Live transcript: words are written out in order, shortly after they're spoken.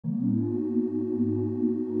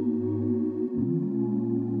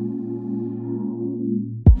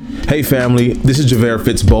Hey family, this is Javere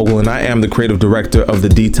Fitzbogle and I am the creative director of the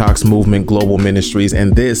Detox Movement Global Ministries,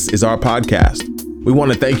 and this is our podcast. We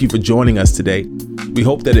want to thank you for joining us today. We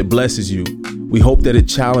hope that it blesses you. We hope that it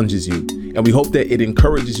challenges you, and we hope that it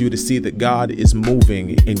encourages you to see that God is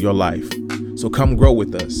moving in your life. So come grow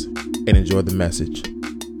with us and enjoy the message.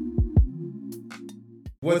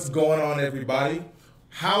 What's going on, everybody?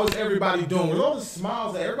 How's everybody doing? With all the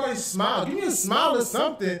smiles, everybody smile. Give me a smile or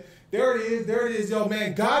something. There it is. Yo,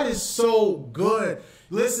 man, God is so good.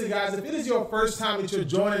 Listen, guys, if it is your first time that you're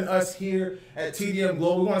joining us here at TDM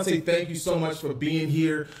Global, we want to say thank you so much for being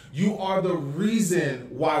here. You are the reason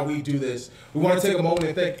why we do this. We want to take a moment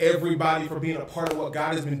and thank everybody for being a part of what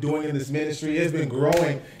God has been doing in this ministry. It's been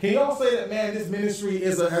growing. Can y'all say that, man, this ministry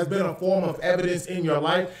has been a form of evidence in your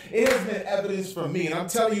life? It has been evidence for me. And I'm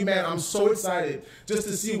telling you, man, I'm so excited just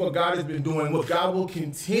to see what God has been doing, what God will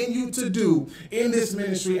continue to do in this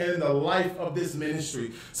ministry and in the life of this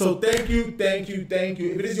ministry. So thank you.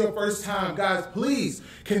 If it is your first time, guys, please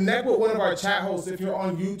connect with one of our chat hosts. If you're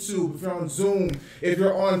on YouTube, if you're on Zoom, if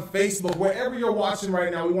you're on Facebook, wherever you're watching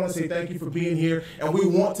right now, we want to say thank you for being here, and we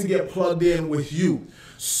want to get plugged in with you.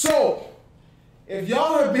 So, if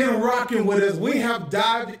y'all have been rocking with us, we have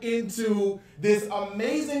dived into this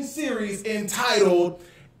amazing series entitled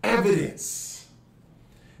Evidence.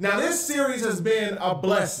 Now, this series has been a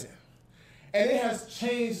blessing. And it has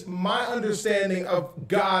changed my understanding of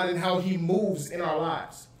God and how he moves in our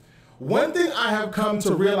lives. One thing I have come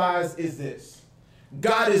to realize is this: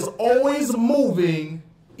 God is always moving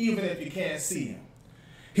even if you can't see him.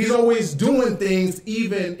 He's always doing things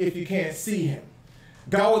even if you can't see him.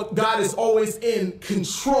 God is always in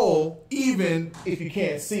control even if you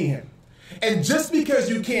can't see him. And just because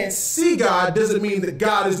you can't see God doesn't mean that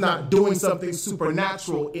God is not doing something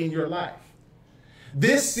supernatural in your life.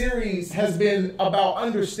 This series has been about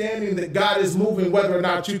understanding that God is moving whether or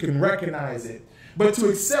not you can recognize it, but to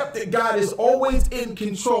accept that God is always in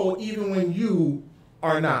control even when you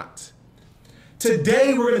are not.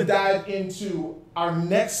 Today we're going to dive into our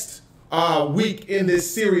next week in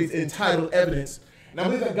this series entitled Evidence. And I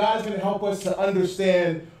believe that God is going to help us to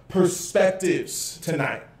understand perspectives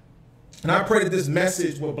tonight. And I pray that this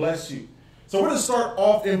message will bless you. So we're going to start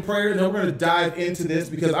off in prayer, and then we're going to dive into this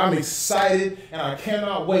because I'm excited and I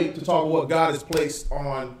cannot wait to talk about what God has placed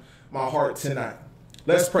on my heart tonight.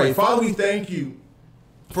 Let's pray. Father, we thank you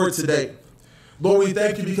for today. Lord, we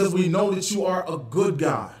thank you because we know that you are a good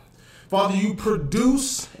God. Father, you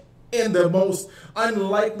produce in the most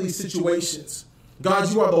unlikely situations.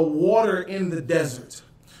 God, you are the water in the desert.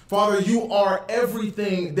 Father, you are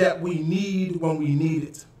everything that we need when we need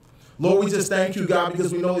it. Lord, we just thank you, God,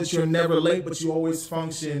 because we know that you're never late, but you always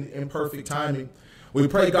function in perfect timing. We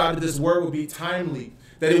pray, God, that this word will be timely,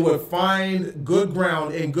 that it would find good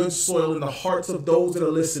ground and good soil in the hearts of those that are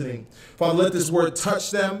listening. Father, let this word touch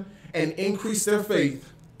them and increase their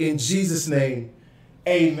faith. In Jesus' name,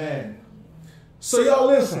 amen. So y'all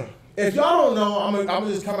listen. If y'all don't know, I'm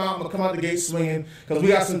gonna just come out. I'm gonna come out the gate swinging because we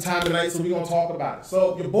got some time tonight, so we're gonna talk about it.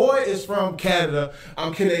 So your boy is from Canada.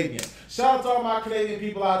 I'm Canadian. Shout out to all my Canadian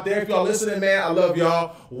people out there. If y'all listening, man, I love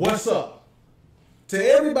y'all. What's up?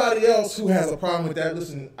 To everybody else who has a problem with that,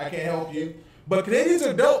 listen, I can't help you. But Canadians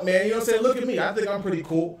are dope, man. You know what I'm saying? Look at me. I think I'm pretty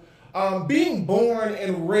cool. Being born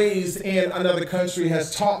and raised in another country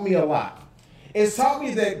has taught me a lot. It's taught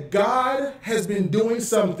me that God has been doing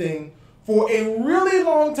something for a really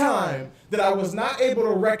long time that I was not able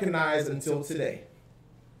to recognize until today.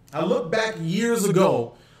 I look back years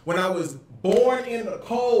ago when I was born in the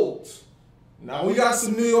cold. Now we got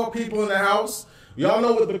some New York people in the house. Y'all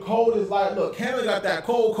know what the cold is like. Look, Canada got that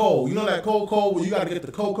cold. You know that cold where you got to get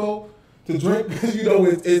the cocoa to drink because you know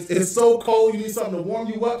it's so cold. You need something to warm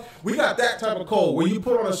you up. We got that type of cold where you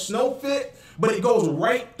put on a snow fit, but it goes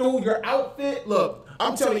right through your outfit. Look,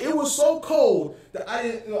 I'm telling you, it was so cold that I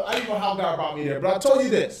didn't know how God brought me there. But I told you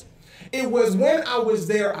this. It was when I was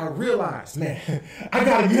there, I realized, man, I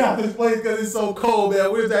got to get out of this place because it's so cold,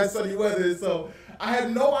 man. Where's that sunny weather? So I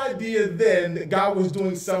had no idea then that God was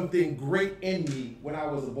doing something great in me when I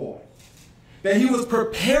was a boy. That he was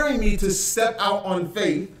preparing me to step out on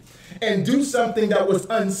faith and do something that was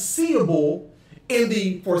unseeable in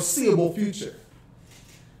the foreseeable future.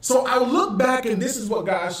 So I look back and this is what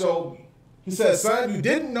God showed me. He says, son, you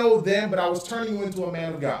didn't know them, but I was turning you into a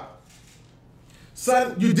man of God.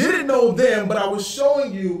 Son, you didn't know them, but I was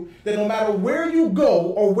showing you that no matter where you go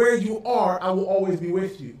or where you are, I will always be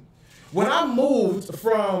with you. When I moved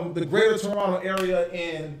from the greater Toronto area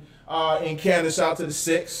in Canada, shout out to the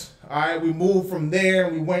Six, all right, we moved from there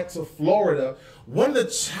and we went to Florida. One of the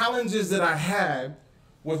challenges that I had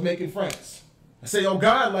was making friends. I say, oh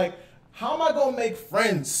God, like, how am I going to make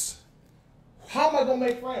friends How am I going to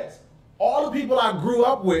make friends? All the people I grew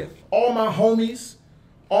up with, all my homies,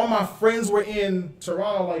 all my friends were in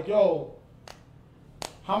Toronto, like, yo,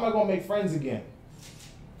 how am I going to make friends again?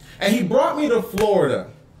 And he brought me to Florida,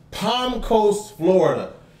 Palm Coast,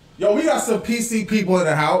 Florida. Yo, we got some PC people in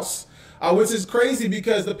the house, which is crazy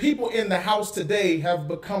because the people in the house today have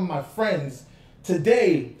become my friends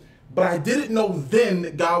today, but I didn't know then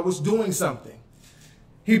that God was doing something.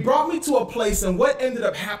 He brought me to a place, and what ended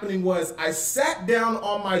up happening was I sat down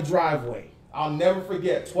on my driveway. I'll never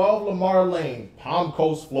forget, 12 Lamar Lane, Palm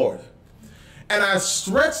Coast, Florida. And I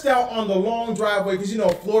stretched out on the long driveway, because, you know,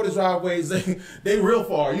 Florida driveways, they real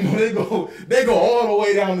far. You know, they go all the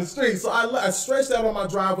way down the street. So I stretched out on my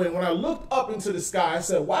driveway, and when I looked up into the sky, I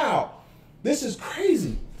said, wow, this is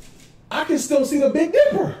crazy. I can still see the Big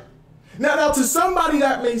Dipper. Now, to somebody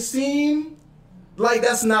that may seem like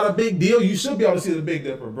that's not a big deal, you should be able to see the Big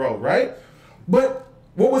Dipper, bro, right? But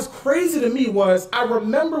what was crazy to me was I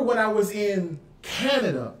remember when I was in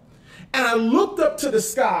Canada and I looked up to the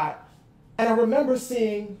sky and I remember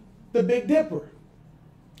seeing the Big Dipper.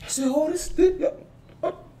 I said, oh, this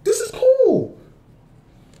is cool.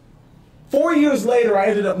 4 years later, I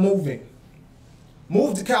ended up moving.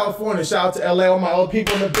 Moved to California. Shout out to LA, all my old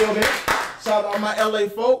people in the building. Shout out to all my LA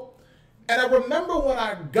folk. And I remember when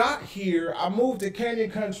I got here, I moved to Canyon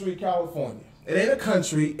Country, California. It ain't a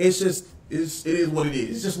country, it is what it is.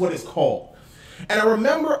 It's just what it's called. And I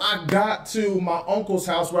remember I got to my uncle's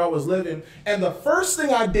house where I was living, and the first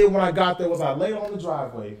thing I did when I got there was I laid on the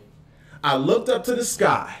driveway, I looked up to the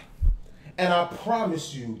sky, and I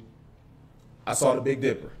promise you, I saw the Big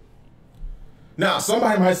Dipper. Now,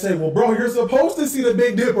 somebody might say, well, bro, you're supposed to see the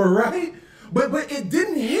Big Dipper, right? But it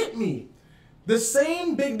didn't hit me. The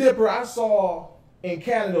same Big Dipper I saw in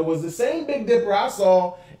Canada was the same Big Dipper I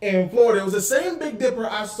saw in Florida. It was the same Big Dipper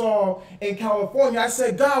I saw in California. I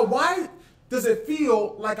said, God, why does it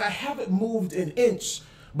feel like I haven't moved an inch,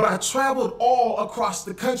 but I traveled all across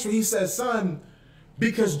the country? He said, son,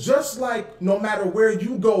 because just like no matter where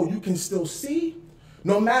you go, you can still see,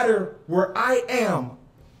 no matter where I am,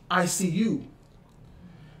 I see you.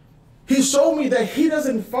 He showed me that he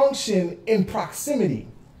doesn't function in proximity,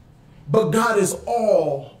 but God is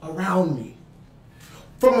all around me.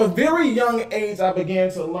 From a very young age, I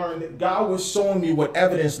began to learn that God was showing me what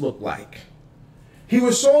evidence looked like. He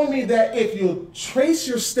was showing me that if you trace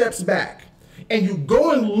your steps back and you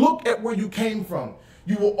go and look at where you came from,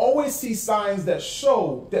 you will always see signs that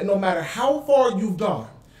show that no matter how far you've gone,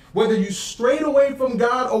 whether you strayed away from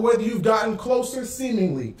God or whether you've gotten closer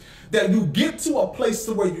seemingly, that you get to a place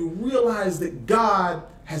to where you realize that God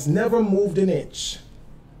has never moved an inch.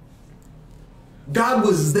 God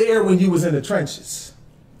was there when you was in the trenches.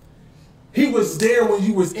 He was there when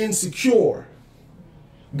you was insecure.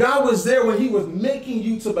 God was there when he was making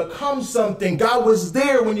you to become something. God was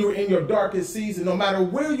there when you were in your darkest season. No matter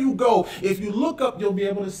where you go, if you look up, you'll be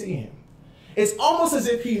able to see him. It's almost as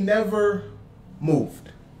if he never moved.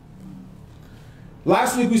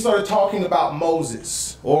 Last week we started talking about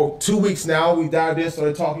Moses, or 2 weeks now we dived in,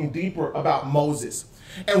 started talking deeper about Moses.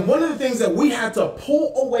 And one of the things that we had to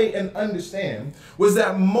pull away and understand was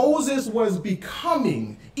that Moses was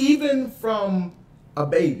becoming even from a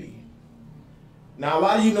baby. Now, a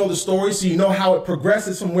lot of you know the story, so you know how it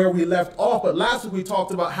progresses from where we left off. But last week we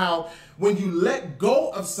talked about how when you let go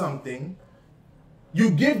of something,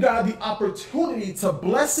 you give God the opportunity to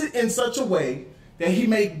bless it in such a way that he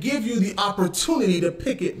may give you the opportunity to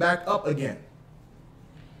pick it back up again.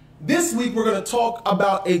 This week, we're going to talk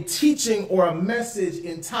about a teaching or a message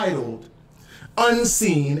entitled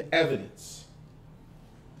Unseen Evidence.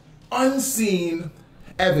 Unseen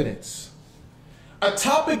Evidence. A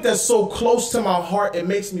topic that's so close to my heart, it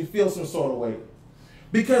makes me feel some sort of way.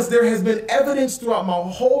 Because there has been evidence throughout my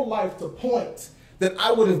whole life to point that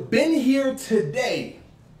I would have been here today,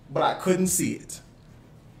 but I couldn't see it.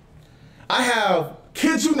 I have,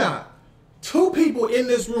 kid you not, 2 people in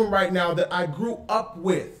this room right now that I grew up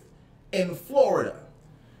with in Florida,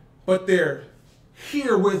 but they're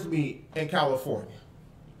here with me in California.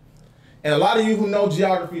 And a lot of you who know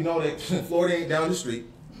geography know that Florida ain't down the street.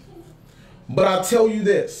 But I'll tell you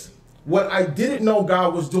this, what I didn't know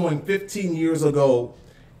God was doing 15 years ago,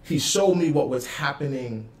 he showed me what was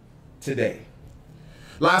happening today.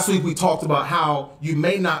 Last week we talked about how you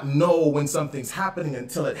may not know when something's happening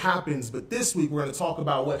until it happens, but this week we're going to talk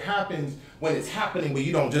about what happens when it's happening, but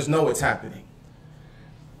you don't just know it's happening.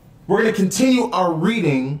 We're going to continue our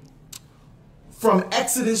reading from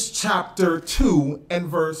Exodus chapter 2 and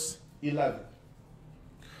verse 11.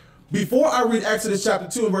 Before I read Exodus chapter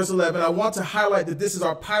 2 and verse 11, I want to highlight that this is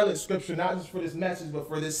our pilot scripture, not just for this message, but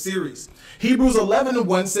for this series. Hebrews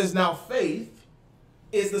 11:1 says, now faith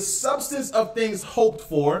is the substance of things hoped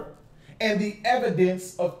for and the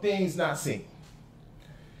evidence of things not seen.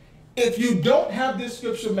 If you don't have this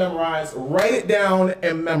scripture memorized, write it down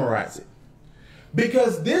and memorize it.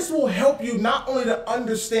 Because this will help you not only to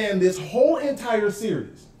understand this whole entire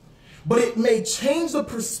series, but it may change the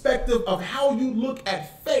perspective of how you look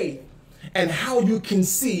at faith and how you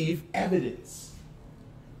conceive evidence.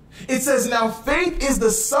 It says, now faith is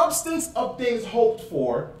the substance of things hoped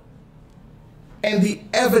for and the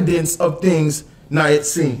evidence of things not yet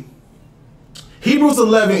seen.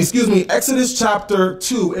 Exodus chapter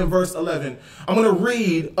 2 and verse 11. I'm going to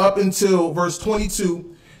read up until verse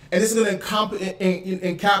 22, and this is going to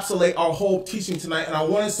encapsulate our whole teaching tonight, and I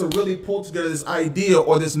want us to really pull together this idea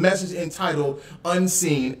or this message entitled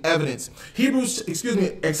Unseen Evidence.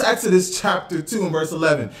 Exodus chapter 2 and verse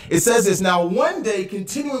 11. It says this, now one day,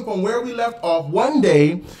 continuing from where we left off, one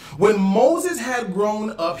day when Moses had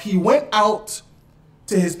grown up, he went out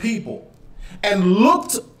to his people and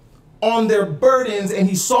looked on their burdens, and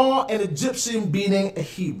he saw an Egyptian beating a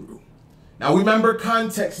Hebrew. Now remember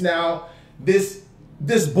context now, this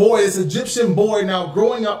Egyptian boy now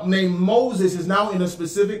growing up named Moses is now in a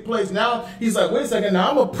specific place. Now he's like, wait a second, now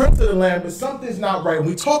I'm a prince of the land, but something's not right. And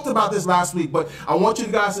we talked about this last week, but I want you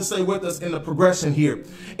guys to stay with us in the progression here.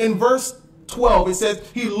 In verse 12, it says,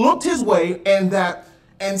 he looked his way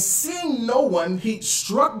and seeing no one, he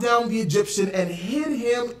struck down the Egyptian and hid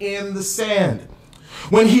him in the sand.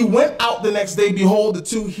 When he went out the next day, behold, the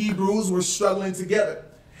two Hebrews were struggling together.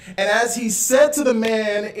 And as he said to the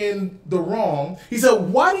man in the wrong, he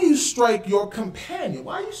said, why do you strike your companion?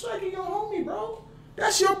 Why are you striking your homie, bro?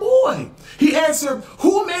 That's your boy. He answered,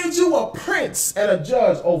 who made you a prince and a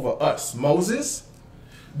judge over us, Moses?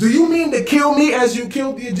 Do you mean to kill me as you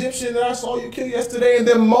killed the Egyptian that I saw you kill yesterday? And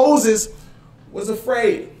then Moses was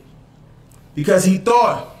afraid because he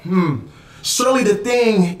thought, surely the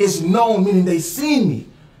thing is known, meaning they seen me.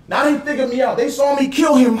 Now they figured me out. They saw me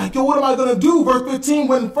kill him. Like, yo, what am I going to do? Verse 15,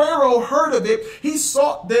 when Pharaoh heard of it, he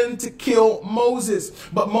sought then to kill Moses.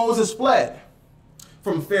 But Moses fled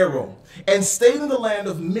from Pharaoh and stayed in the land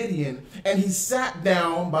of Midian, and he sat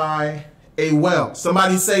down by a well.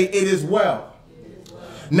 Somebody say, it is well. It is well.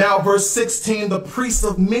 Now, verse 16, the priest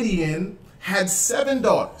of Midian had 7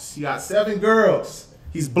 daughters. He got 7 girls.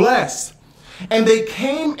 He's blessed. And they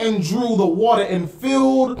came and drew the water and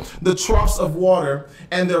filled the troughs of water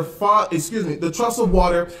and their father's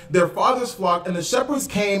flock, and the shepherds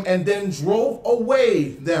came and then drove away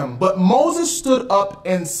them. But Moses stood up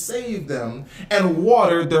and saved them and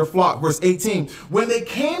watered their flock. Verse 18, when they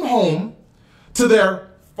came home to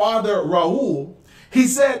their father Reuel, he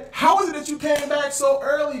said, how is it that you came back so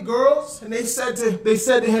early, girls? And they said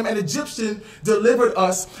to him, an Egyptian delivered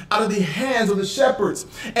us out of the hands of the shepherds,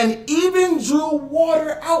 and even drew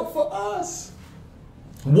water out for us.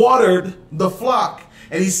 Watered the flock.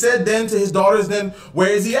 And he said then to his daughters, then,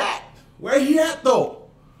 where is he at? Where he at, though?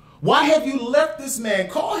 Why have you left this man?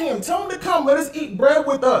 Call him. Tell him to come. Let us eat bread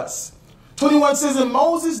with us. 21 says, and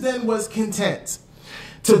Moses then was content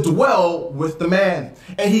to dwell with the man.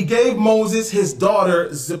 And he gave Moses his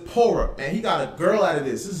daughter Zipporah. Man, he got a girl out of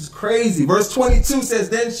this. This is crazy. Verse 22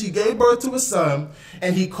 says, then she gave birth to a son,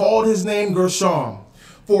 and he called his name Gershom.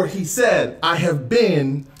 For he said, I have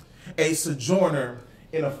been a sojourner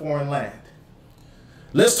in a foreign land.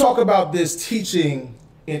 Let's talk about this teaching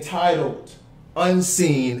entitled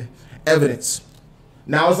Unseen Evidence.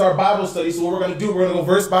 Now it's our Bible study, so what we're going to do, we're going to go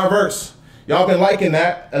verse by verse. Y'all been liking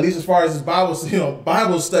that, at least as far as this Bible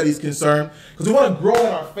study is concerned, because we want to grow in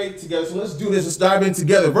our faith together. So let's do this. Let's dive in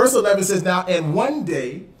together. Verse 11 says, now, and one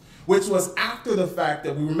day, which was after the fact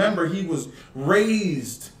that we remember he was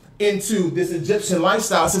raised into this Egyptian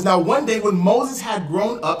lifestyle. It says, now one day when Moses had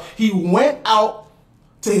grown up, he went out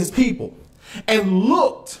to his people and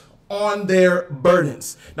looked on their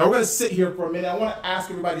burdens. Now we're going to sit here for a minute. I want to ask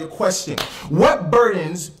everybody a question. What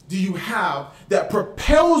burdens do you have that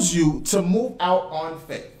propels you to move out on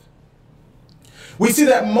faith? We see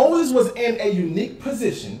that Moses was in a unique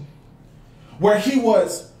position where he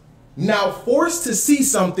was now forced to see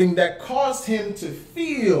something that caused him to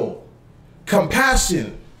feel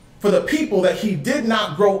compassion for the people that he did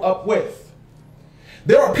not grow up with.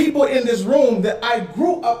 There are people in this room that I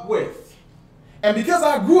grew up with. And because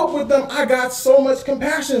I grew up with them, I got so much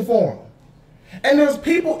compassion for them. And there's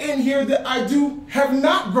people in here that I have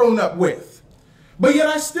not grown up with, but yet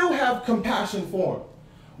I still have compassion for them.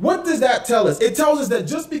 What does that tell us? It tells us that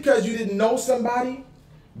just because you didn't know somebody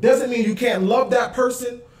doesn't mean you can't love that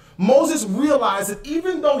person. Moses realized that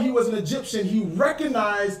even though he was an Egyptian, he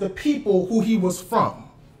recognized the people who he was from.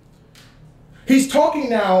 He's talking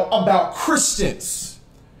now about Christians.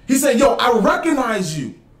 He's saying, yo, I recognize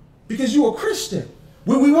you because you're a Christian.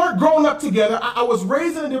 When we weren't growing up together, I was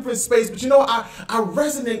raised in a different space, but you know, I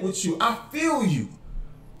resonate with you. I feel you.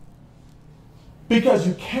 Because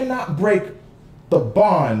you cannot break the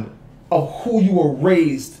bond of who you were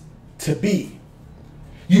raised to be.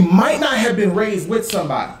 You might not have been raised with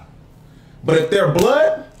somebody, but if they're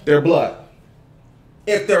blood, they're blood.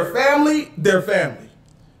 If they're family, they're family.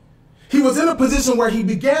 He was in a position where he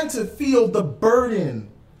began to feel the burden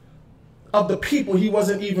of the people he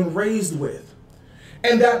wasn't even raised with.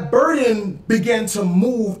 And that burden began to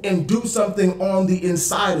move and do something on the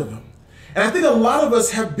inside of him. And I think a lot of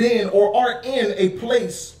us have been or are in a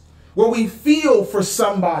place where we feel for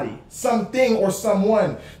somebody, something, or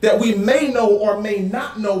someone that we may know or may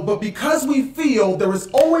not know, but because we feel, there is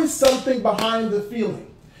always something behind the feeling.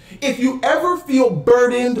 If you ever feel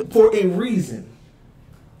burdened for a reason,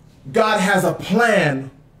 God has a plan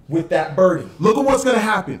with that burden. Look at what's going to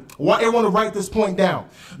happen. I want everyone to write this point down.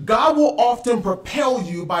 God will often propel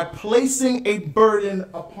you by placing a burden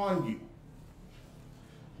upon you.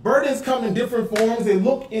 Burdens come in different forms. They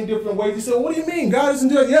look in different ways. You say, well, what do you mean? God doesn't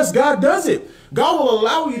do it. Yes, God does it. God will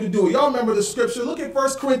allow you to do it. Y'all remember the scripture. Look at 1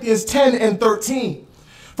 Corinthians 10 and 13.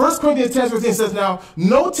 1 Corinthians 10 and 13 says, now,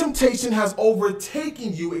 no temptation has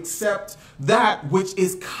overtaken you except that which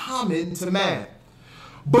is common to man.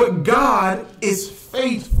 But God is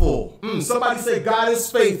faithful. Somebody say, God is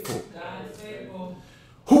faithful. God is faithful.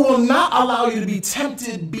 Who will not allow you to be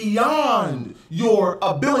tempted beyond your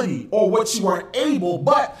ability or what you are able,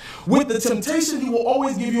 but with the temptation, he will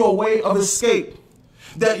always give you a way of escape,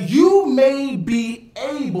 that you may be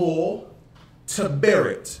able to bear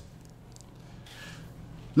it.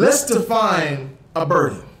 Let's define a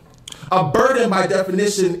burden. A burden, by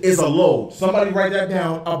definition, is a load. Somebody write that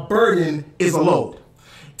down. A burden is a load.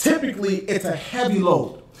 Typically, it's a heavy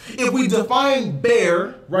load. If we define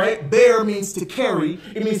bear, right? Bear means to carry.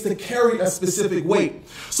 It means to carry a specific weight.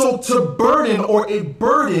 So to burden or a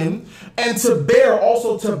burden and to bear,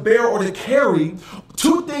 also to bear or to carry,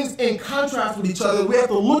 two things in contrast with each other. We have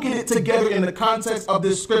to look at it together in the context of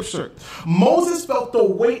this scripture. Moses felt the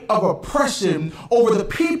weight of oppression over the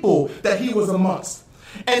people that he was amongst.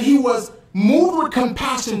 And he was moved with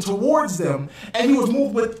compassion towards them, and he was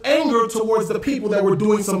moved with anger towards the people that were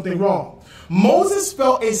doing something wrong. Moses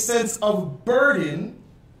felt a sense of burden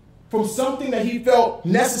from something that he felt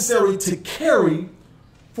necessary to carry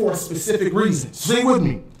for a specific reason. Stay with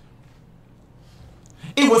me.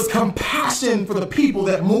 It was compassion for the people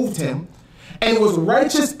that moved him, and it was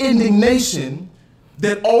righteous indignation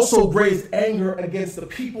that also raised anger against the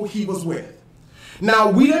people he was with.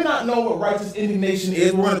 Now, we do not know what righteous indignation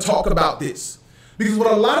is. We're going to talk about this. Because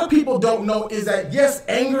what a lot of people don't know is that, yes,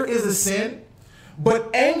 anger is a sin,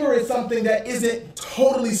 but anger is something that isn't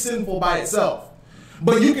totally sinful by itself.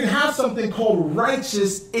 But you can have something called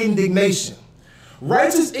righteous indignation.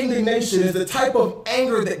 Righteous indignation is the type of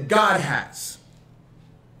anger that God has.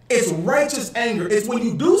 It's righteous anger. It's when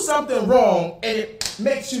you do something wrong and it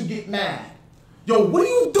makes you get mad. Yo, what are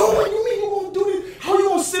you doing? You mean you won't do this? How are you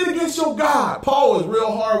going to sin against your God? Paul was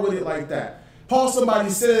real hard with it like that. Paul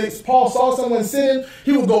saw someone sinning,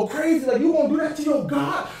 he would go crazy. Like, you going to do that to your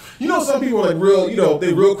God? You know, some people are like real,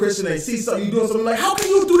 they real Christian. They see something, you doing something like, how can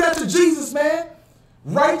you do that to Jesus, man?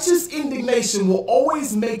 Righteous indignation will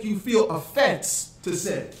always make you feel offense to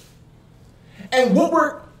sin. And what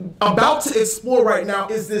we're about to explore right now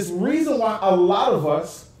is this reason why a lot of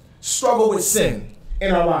us struggle with sin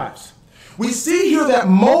in our lives. We see here that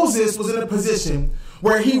Moses was in a position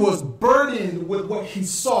where he was burdened with what he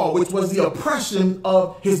saw, which was the oppression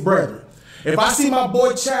of his brethren. If I see my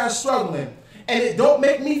boy Chad struggling and it don't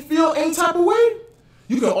make me feel any type of way,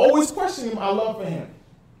 you can always question my love for him.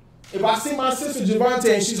 If I see my sister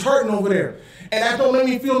Javante and she's hurting over there and that don't make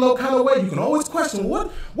me feel no kind of way, you can always question what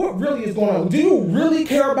really is going on. Do you really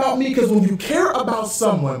care about me? Because when you care about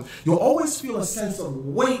someone, you'll always feel a sense of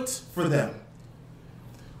weight for them.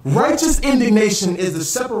 Righteous indignation is the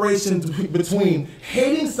separation between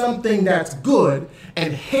hating something that's good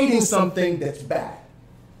and hating something that's bad.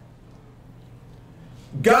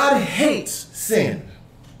 God hates sin.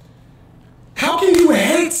 How can you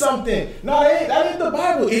hate something? No, that ain't the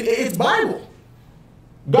Bible. It's Bible.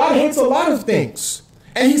 God hates a lot of things.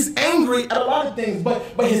 And he's angry at a lot of things, but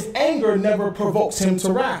his anger never provokes him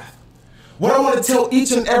to wrath. What I want to tell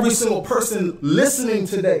each and every single person listening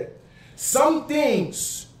today, some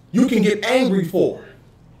things you can get angry for,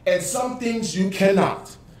 and some things you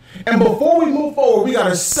cannot. And before we move forward, we got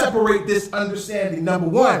to separate this understanding. Number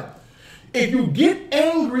one, if you get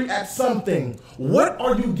angry at something, what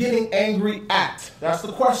are you getting angry at? That's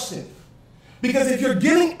the question. Because if you're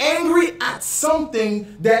getting angry at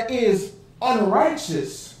something that is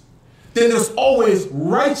unrighteous, then there's always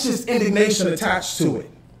righteous indignation attached to it.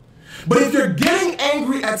 But if you're getting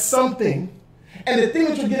angry at something, and the thing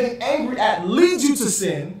that you're getting angry at leads you to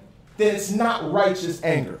sin, then it's not righteous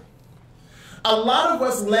anger. A lot of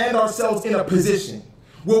us land ourselves in a position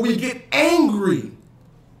where we get angry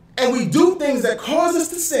and we do things that cause us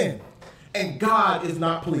to sin, and God is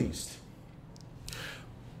not pleased.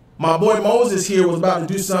 My boy Moses here was about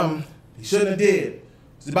to do something he shouldn't have did.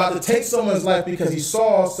 He's about to take someone's life because he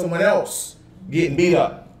saw someone else getting beat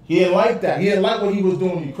up. He didn't like that. He didn't like what he was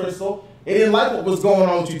doing to you, Crystal. He didn't like what was going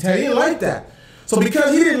on with you, Ted. He didn't like that. So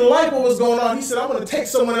because he didn't like what was going on, he said, I'm going to take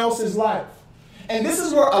someone else's life. And this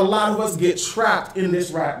is where a lot of us get trapped in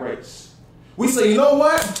this rat race. We say, you know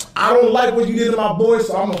what? I don't like what you did to my boy,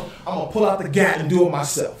 so I'm going to pull out the gat and do it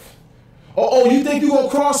myself. Oh, you think you're going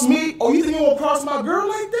to cross me? Oh, you think you're going to cross my girl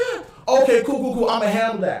like that? Okay, cool. I'm going to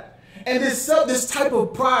handle that. And this type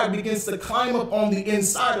of pride begins to climb up on the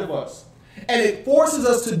inside of us. And it forces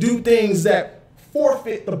us to do things that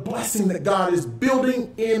forfeit the blessing that God is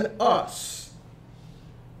building in us.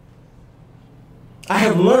 I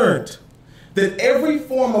have learned that every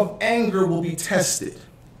form of anger will be tested.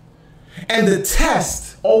 And the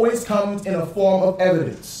test always comes in a form of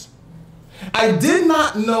evidence. I did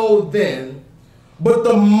not know then, but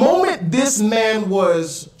the moment this man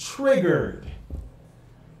was triggered,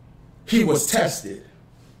 he was tested.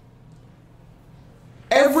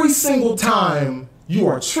 Every single time you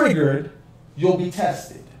are triggered, you'll be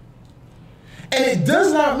tested. And it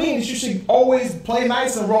does not mean that you should always play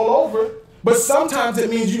nice and roll over, but sometimes it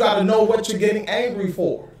means you got to know what you're getting angry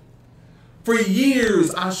for. For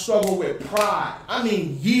years, I struggled with pride. I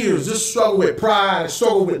mean, years, just struggled with pride,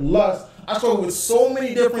 struggled with lust. I struggled with so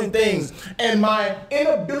many different things. And my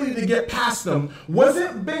inability to get past them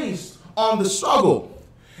wasn't based on the struggle.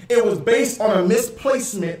 It was based on a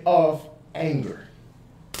misplacement of anger.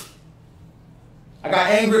 I got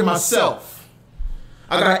angry at myself.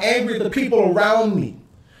 I got angry at the people around me.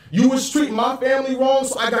 You was treating my family wrong,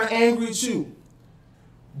 so I got angry at you.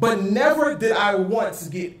 But never did I want to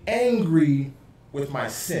get angry with my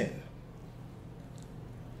sin.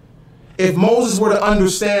 If Moses were to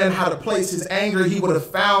understand how to place his anger, he would have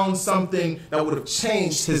found something that would have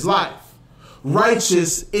changed his life.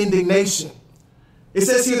 Righteous indignation. It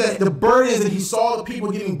says here that the burden is that he saw the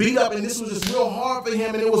people getting beat up, and this was just real hard for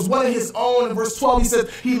him, and it was one of his own. In verse 12, he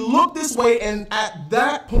says, he looked this way, and at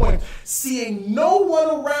that point, seeing no one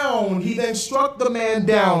around, he then struck the man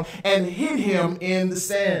down and hid him in the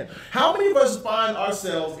sand. How many of us find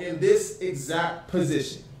ourselves in this exact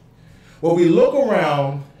position? Where we look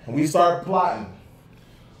around and we start plotting.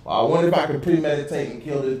 Well, I wonder if I could premeditate and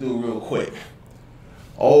kill this dude real quick.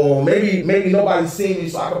 Oh, maybe nobody's seen me,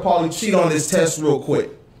 so I could probably cheat on this test real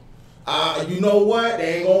quick. You know what?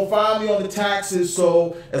 They ain't gonna find me on the taxes,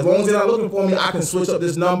 so as long as they're not looking for me, I can switch up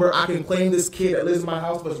this number. I can claim this kid that lives in my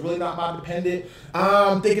house, but it's really not my dependent.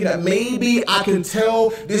 I'm thinking that maybe I can tell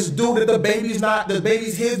this dude that the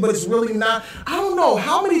baby's his, but it's really not. I don't know.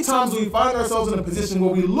 How many times do we find ourselves in a position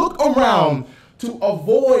where we look around to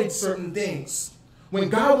avoid certain things, when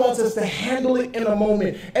God wants us to handle it in a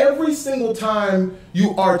moment? Every single time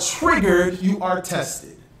you are triggered, you are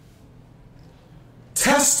tested.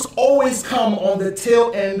 Tests always come on the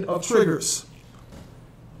tail end of triggers.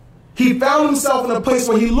 He found himself in a place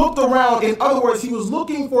where he looked around. In other words, he was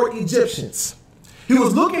looking for Egyptians. He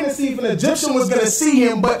was looking to see if an Egyptian was going to see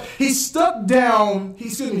him, but he struck down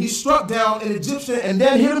an Egyptian and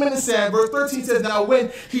then hit him in the sand. Verse 13 says, now when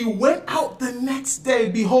he went out the next day,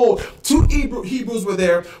 behold, two Hebrews were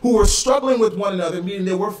there who were struggling with one another, meaning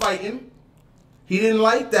they were fighting. He didn't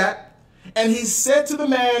like that. And he said to the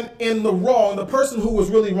man in the wrong, the person who was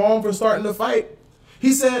really wrong for starting the fight,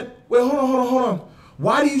 he said, wait, hold on.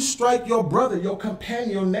 Why do you strike your brother, your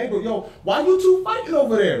companion, your neighbor? Why you two fighting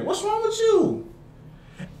over there? What's wrong with you?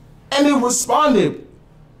 And he responded,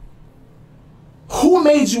 who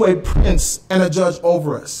made you a prince and a judge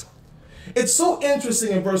over us? It's so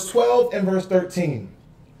interesting in verse 12 and verse 13.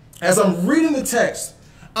 As I'm reading the text,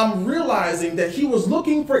 I'm realizing that he was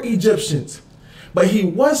looking for Egyptians, but he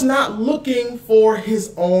was not looking for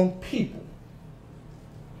his own people.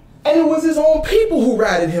 And it was his own people who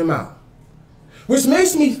ratted him out. Which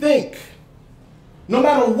makes me think, no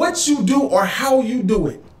matter what you do or how you do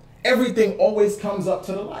it, everything always comes up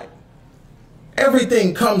to the light.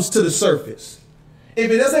 Everything comes to the surface. If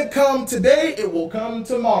it doesn't come today, it will come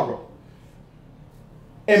tomorrow.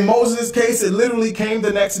 In Moses' case, it literally came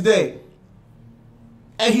the next day.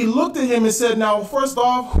 And he looked at him and said, now, first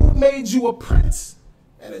off, who made you a prince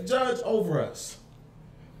and a judge over us?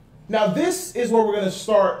 Now, this is where we're going to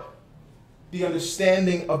start the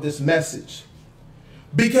understanding of this message.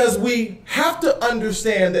 Because we have to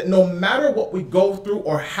understand that no matter what we go through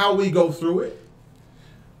or how we go through it,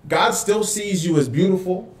 God still sees you as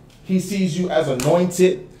beautiful. He sees you as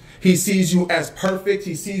anointed. He sees you as perfect.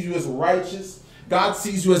 He sees you as righteous. God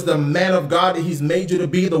sees you as the man of God that he's made you to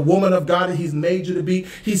be, the woman of God that he's made you to be.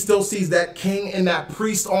 He still sees that king and that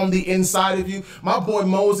priest on the inside of you. My boy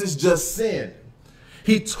Moses just sinned.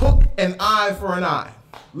 He took an eye for an eye,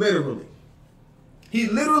 literally. He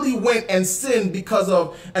literally went and sinned because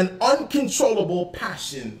of an uncontrollable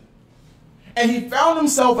passion. And he found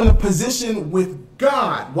himself in a position with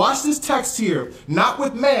God. Watch this text here, not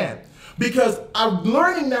with man. Because I'm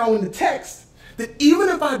learning now in the text that even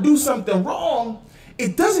if I do something wrong,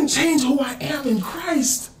 it doesn't change who I am in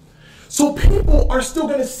Christ. So people are still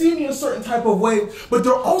going to see me a certain type of way, but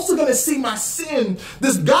they're also going to see my sin.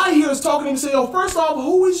 This guy here is talking to me saying, "Oh, first off,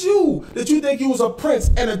 who is you that you think you was a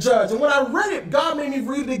prince and a judge?" And when I read it, God made me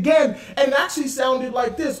read it again, and it actually sounded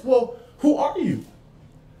like this. Well, who are you?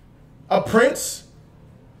 A prince?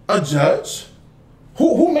 A judge?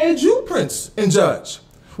 Who made you prince and judge?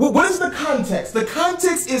 Well, what is the context? The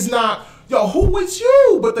context is not, yo, who is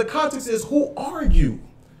you? But the context is, who are you?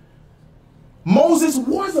 Moses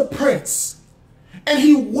was a prince, and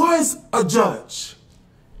he was a judge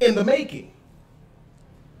in the making.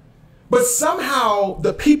 But somehow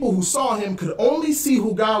the people who saw him could only see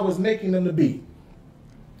who God was making them to be.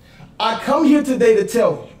 I come here today to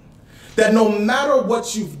tell you that no matter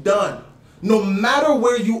what you've done, no matter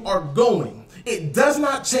where you are going, it does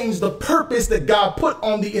not change the purpose that God put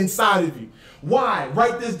on the inside of you. Why?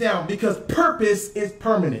 Write this down. Because purpose is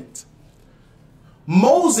permanent.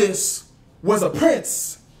 Moses was a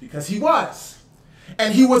prince because he was.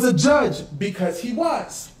 And he was a judge because he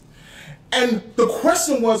was. And the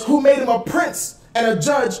question was, who made him a prince and a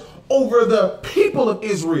judge over the people of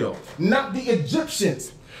Israel, not the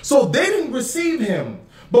Egyptians? So they didn't receive him.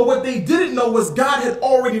 But what they didn't know was God had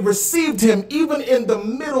already received him even in the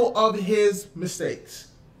middle of his mistakes.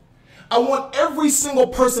 I want every single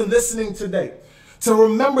person listening today to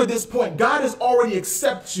remember this point. God has already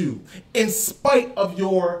accepted you in spite of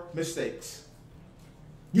your mistakes.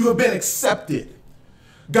 You have been accepted.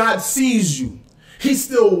 God sees you. He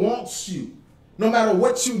still wants you. No matter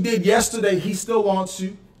what you did yesterday, he still wants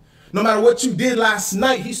you. No matter what you did last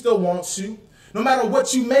night, he still wants you. No matter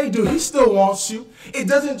what you may do, he still wants you. It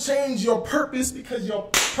doesn't change your purpose because your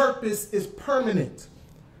purpose is permanent.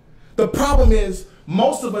 The problem is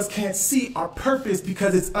most of us can't see our purpose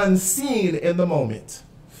because it's unseen in the moment.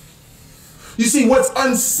 You see, what's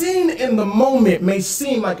unseen in the moment may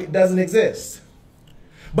seem like it doesn't exist.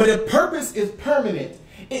 But if purpose is permanent,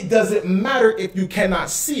 it doesn't matter if you cannot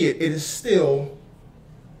see it. It is still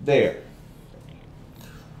there.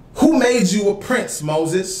 Who made you a prince,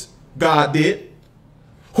 Moses? God did.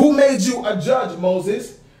 Who made you a judge,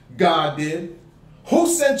 Moses? God did. Who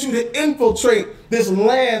sent you to infiltrate this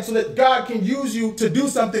land so that God can use you to do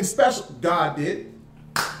something special? God did.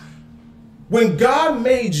 When God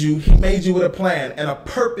made you, he made you with a plan and a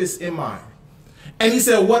purpose in mind. And he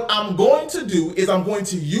said, what I'm going to do is I'm going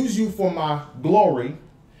to use you for my glory.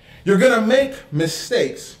 You're going to make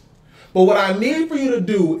mistakes. But what I need for you to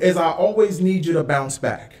do is I always need you to bounce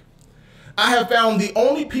back. I have found the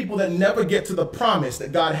only people that never get to the promise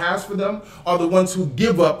that God has for them are the ones who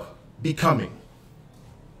give up becoming.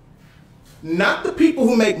 Not the people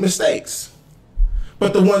who make mistakes,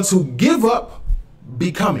 but the ones who give up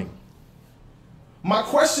becoming. My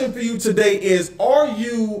question for you today is, are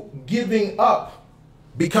you giving up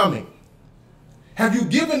becoming? Have you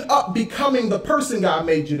given up becoming the person God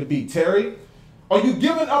made you to be, Terry? Are you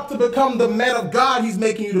giving up to become the man of God he's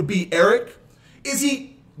making you to be, Eric? Is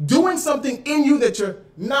he doing something in you that you're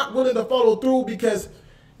not willing to follow through because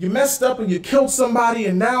you messed up and you killed somebody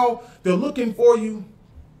and now they're looking for you?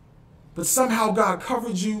 But somehow God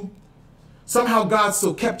covered you. Somehow God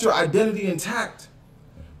still kept your identity intact.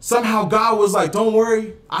 Somehow God was like, don't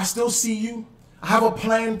worry, I still see you. I have a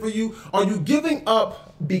plan for you. Are you giving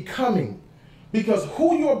up becoming? Because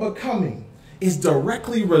who you're becoming is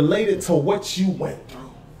directly related to what you went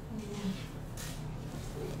through.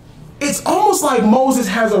 It's almost like Moses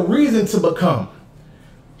has a reason to become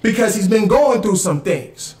because he's been going through some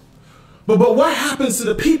things. But what happens to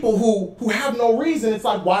the people who have no reason? It's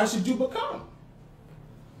like, why should you become?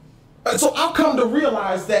 So I've come to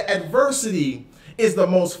realize that adversity is the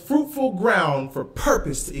most fruitful ground for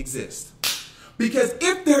purpose to exist. Because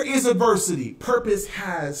if there is adversity, purpose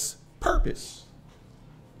has purpose.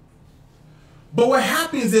 But what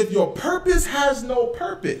happens if your purpose has no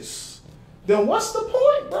purpose? Then what's the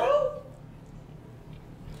point, bro?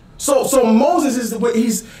 So Moses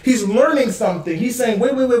he's learning something. He's saying,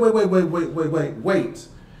 wait.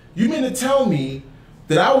 You mean to tell me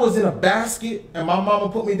that I was in a basket and my mama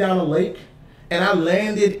put me down a lake and I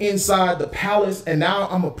landed inside the palace and now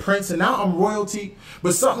I'm a prince and now I'm royalty,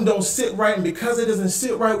 but something don't sit right, and because it doesn't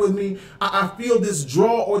sit right with me, I feel this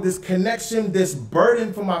draw or this connection, this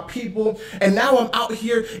burden for my people, and now I'm out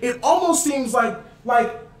here. It almost seems like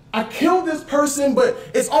I killed this person, but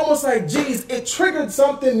it's almost like, geez, it triggered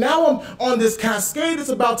something. Now I'm on this cascade that's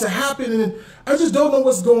about to happen, and I just don't know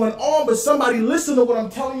what's going on. But somebody listen to what I'm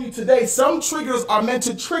telling you today. Some triggers are meant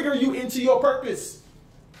to trigger you into your purpose.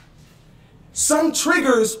 Some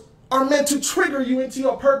triggers are meant to trigger you into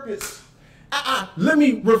your purpose. Let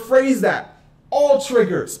me rephrase that. All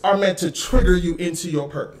triggers are meant to trigger you into your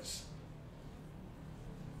purpose.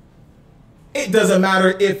 It doesn't matter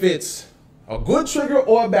if it's a good trigger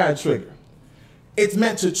or a bad trigger. It's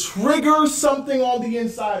meant to trigger something on the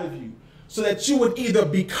inside of you so that you would either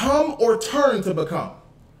become or turn to become.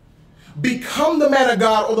 Become the man of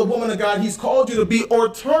God or the woman of God he's called you to be,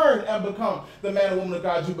 or turn and become the man or woman of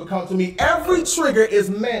God you become to me. Every trigger is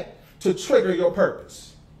meant to trigger your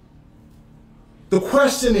purpose. The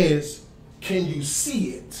question is, can you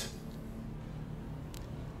see it?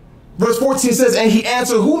 Verse 14 says, and he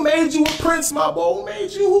answered, who made you a prince, my boy? Who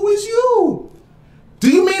made you? Who is you? Do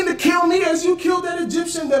you mean to kill me as you killed that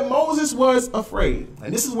Egyptian? That Moses was afraid.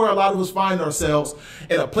 And this is where a lot of us find ourselves,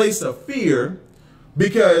 in a place of fear,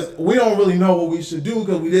 because we don't really know what we should do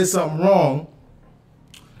because we did something wrong.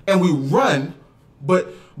 And we run.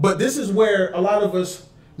 But this is where a lot of us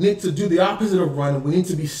need to do the opposite of running. We need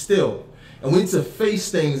to be still. And we need to face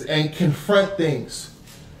things and confront things.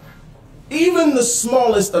 Even the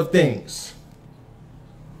smallest of things.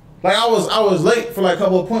 Like I was late for like a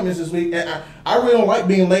couple of appointments this week, and I really don't like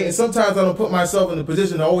being late, and sometimes I don't put myself in the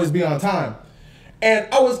position to always be on time. And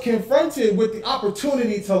I was confronted with the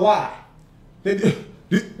opportunity to lie. This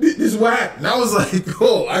is what happened. And I was like,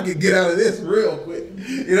 oh, I could get out of this real quick.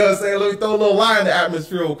 You know what I'm saying? Let me throw a little lie in the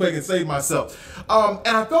atmosphere real quick and save myself. And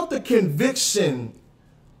I felt the conviction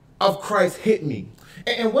of Christ hit me.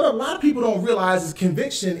 And what a lot of people don't realize is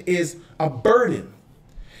conviction is a burden.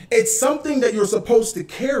 It's something that you're supposed to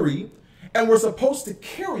carry, and we're supposed to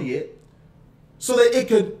carry it so that it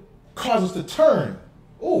could cause us to turn.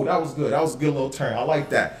 Oh, that was good. That was a good little turn. I like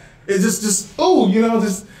that. It's just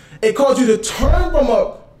it caused you to turn from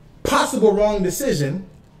a possible wrong decision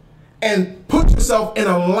and put yourself in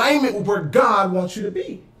alignment with where God wants you to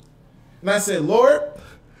be. And I said, Lord,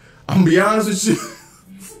 I'm going to be honest with you.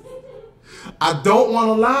 I don't want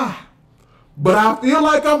to lie, but I feel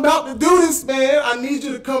like I'm about to do this, man. I need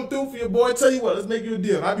you to come through for your boy. Tell you what, let's make you a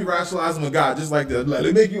deal. I'll be rationalizing with God just like that. Like,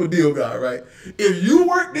 let's make you a deal, God, right? If you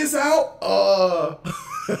work this out,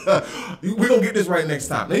 we're going to get this right next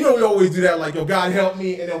time. Now, you know, we always do that, like, yo, God help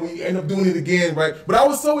me, and then we end up doing it again, right? But I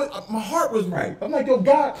was my heart was right. I'm like, yo,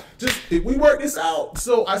 God, if we work this out.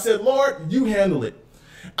 So I said, Lord, you handle it.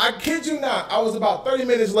 I kid you not, I was about 30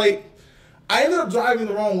 minutes late. I ended up driving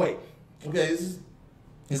the wrong way. Okay, this is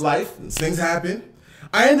his life. Things happen.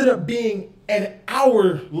 I ended up being an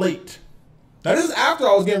hour late. Now, this is after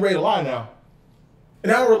I was getting ready to lie now.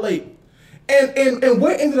 An hour late. And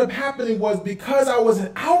what ended up happening was, because I was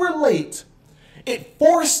an hour late, it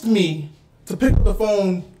forced me to pick up the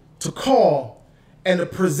phone, to call, and to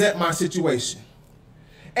present my situation.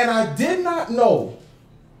 And I did not know,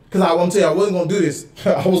 because I want to tell you, I wasn't going to do this.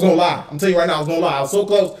 I was going to lie. I'm telling you right now, I was going to lie. I was so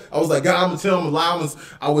close. I was like, God, I'm going to tell him a lie.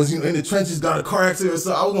 I was in the trenches, got a car accident or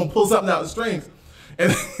something. I was going to pull something out of the strings.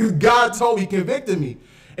 And God told me, convicted me.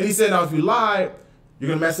 And he said, now, if you lie, you're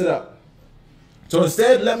going to mess it up. So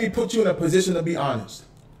instead, let me put you in a position to be honest.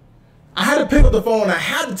 I had to pick up the phone. I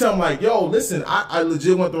had to tell him, like, yo, listen, I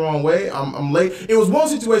legit went the wrong way. I'm late. It was one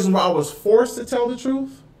situation where I was forced to tell the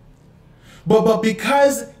truth. But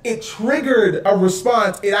because it triggered a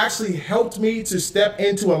response, it actually helped me to step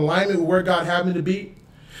into alignment with where God had me to be.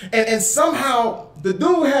 And somehow, the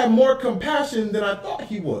dude had more compassion than I thought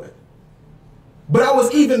he would. But I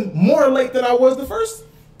was even more late than I was the first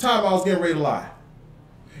time I was getting ready to lie.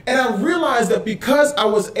 And I realized that because I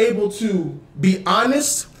was able to be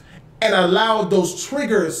honest and allowed those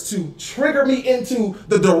triggers to trigger me into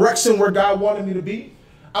the direction where God wanted me to be,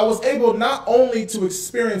 I was able not only to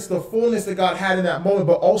experience the fullness that God had in that moment,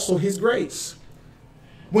 but also his grace.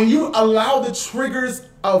 When you allow the triggers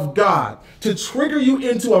of God to trigger you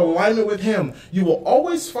into alignment with him, you will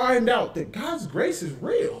always find out that God's grace is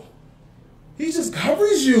real. He just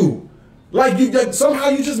covers you. Like somehow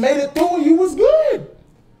you just made it through and you was good.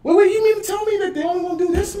 Wait, you mean to tell me that they only gonna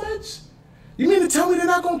do this much? You mean to tell me they're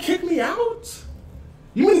not gonna kick me out?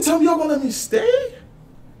 You mean to tell me y'all gonna let me stay?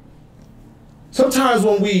 Sometimes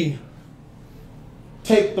when we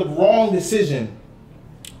take the wrong decision,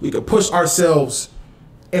 we could push ourselves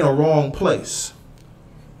in a wrong place.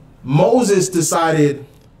 Moses decided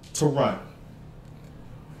to run.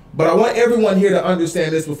 But I want everyone here to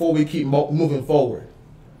understand this before we keep moving forward.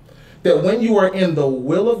 That when you are in the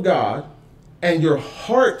will of God and your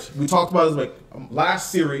heart, we talked about this like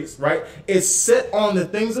last series, right? Is set on the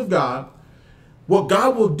things of God, what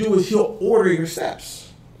God will do is he'll order your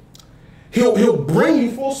steps. He'll bring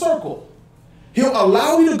you full circle. He'll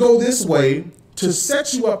allow you to go this way to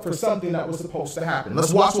set you up for something that was supposed to happen.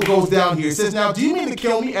 Let's watch what goes down here. It says, now, do you mean to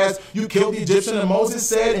kill me as you killed the Egyptian? And Moses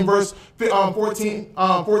said in verse 14,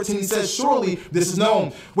 he says, surely this is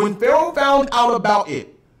known. When Pharaoh found out about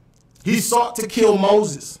it, he sought to kill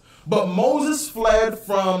Moses. But Moses fled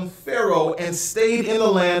from Pharaoh and stayed in the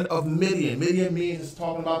land of Midian. Midian means it's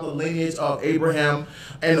talking about the lineage of Abraham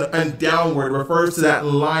and downward. It refers to that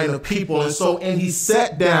line of people. And he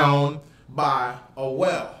sat down by a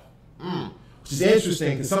well. Which is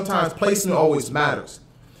interesting because sometimes placement always matters.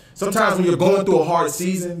 Sometimes when you're going through a hard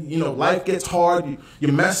season, life gets hard,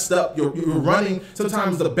 you're messed up, you're running.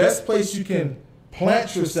 Sometimes the best place you can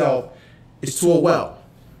plant yourself is to a well.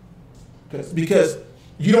 Because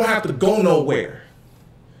you don't have to go nowhere.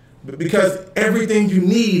 Because everything you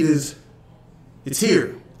need it's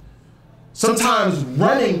here. Sometimes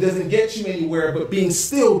running doesn't get you anywhere, but being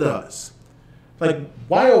still does. Like,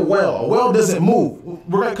 why a well? A well doesn't move.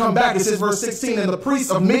 We're going to come back. It says, verse 16, and the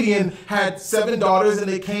priests of Midian had 7 daughters, and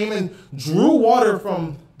they came and drew water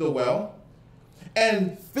from the well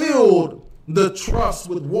and filled the troughs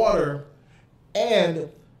with water and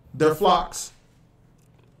their flocks.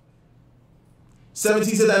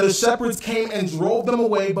 17 says, and the shepherds came and drove them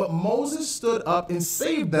away, but Moses stood up and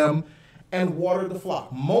saved them and watered the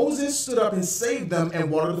flock. Moses stood up and saved them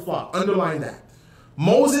and watered the flock. Underline that.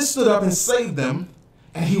 Moses stood up and saved them,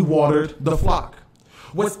 and he watered the flock.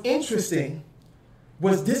 What's interesting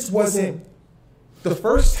was this wasn't the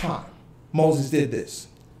first time Moses did this.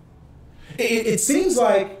 It seems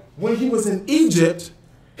like when he was in Egypt,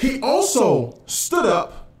 he also stood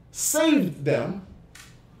up, saved them,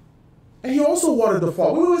 and he also watered the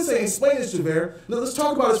flock. We would say, explain this, Javert. Let's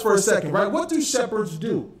talk about this for a second, right? What do shepherds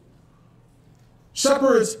do?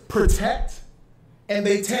 Shepherds protect and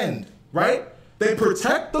they tend, right? They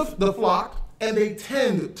protect the flock and they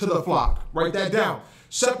tend to the flock. Write that down.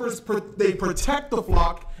 Shepherds, they protect the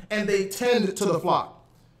flock and they tend to the flock.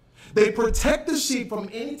 They protect the sheep from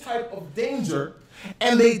any type of danger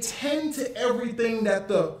and they tend to everything that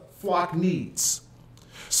the flock needs.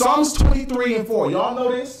 Psalms 23 and 4. Y'all know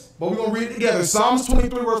this, but we're going to read it together. Psalms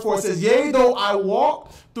 23 verse 4 says, yea, though I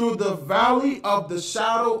walk through the valley of the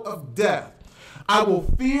shadow of death, I will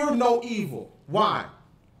fear no evil. Why?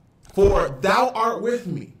 For thou art with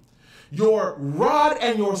me. Your rod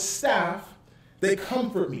and your staff, they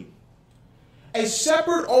comfort me. A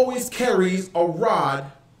shepherd always carries a rod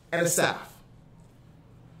and a staff.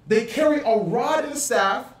 They carry a rod and a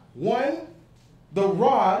staff. One, the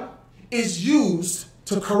rod is used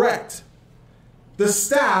to correct. The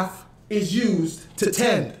staff is used to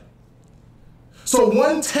tend. So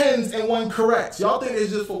one tends and one corrects. Y'all think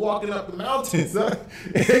it's just for walking up the mountains. Huh?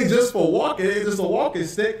 It ain't just for walking. It ain't just a walking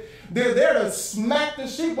stick. They're there to smack the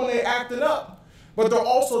sheep when they're acting up. But they're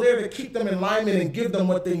also there to keep them in alignment and give them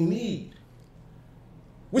what they need.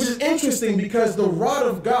 Which is interesting because the rod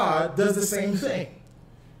of God does the same thing.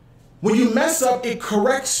 When you mess up, it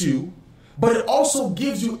corrects you, but it also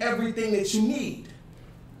gives you everything that you need.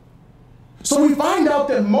 So we find out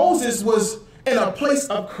that Moses was in a place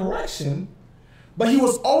of correction, but he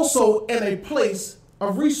was also in a place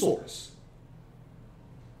of resource.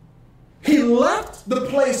 He left the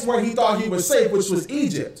place where he thought he was safe, which was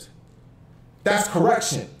Egypt. That's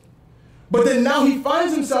correction. But then now he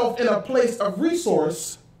finds himself in a place of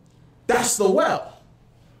resource. That's the well.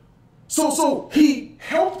 So he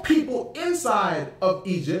helped people inside of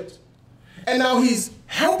Egypt, and now he's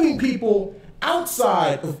helping people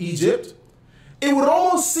outside of Egypt. It would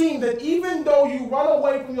almost seem that even though you run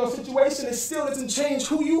away from your situation, it still doesn't change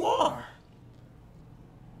who you are.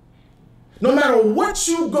 No matter what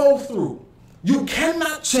you go through, you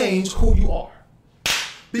cannot change who you are.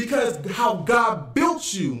 Because how God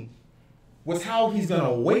built you was how he's going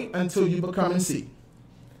to wait until you become and see.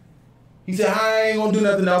 He said, I ain't going to do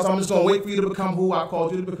nothing else. I'm just going to wait for you to become who I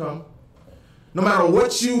called you to become. No matter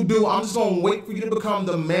what you do, I'm just going to wait for you to become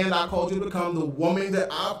the man I called you to become, the woman that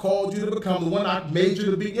I called you to become, the one I made you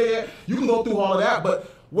to be. Yeah, you can go through all of that,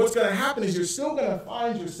 but what's going to happen is you're still going to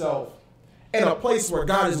find yourself in a place where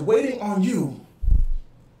God is waiting on you.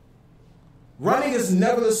 Running is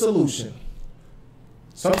never the solution.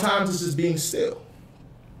 Sometimes it's just being still.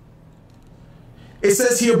 It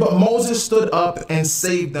says here, but Moses stood up and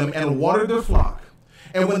saved them and watered their flock.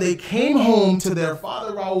 And when they came home to their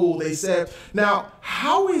father Raoul, they said, now,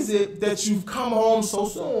 how is it that you've come home so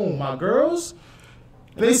soon, my girls?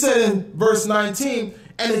 And they said in verse 19,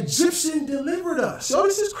 an Egyptian delivered us. Yo,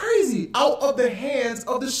 this is crazy. Out of the hands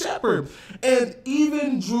of the shepherd, and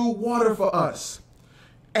even drew water for us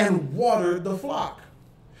and watered the flock.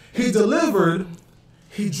 He delivered,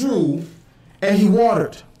 he drew, and he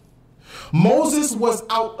watered. Moses was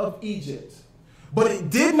out of Egypt, but it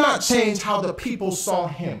did not change how the people saw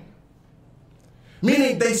him.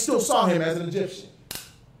 Meaning they still saw him as an Egyptian.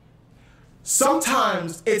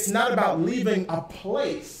 Sometimes it's not about leaving a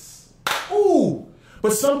place.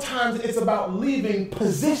 But sometimes it's about leaving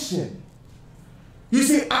position. You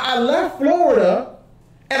see, I left Florida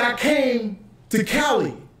and I came to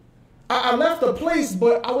Cali. I left a place,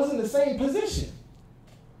 but I was in the same position.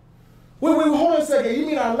 Wait, hold on a second. You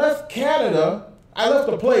mean I left Canada, I left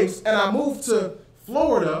a place, and I moved to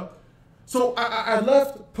Florida, so I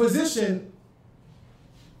left position,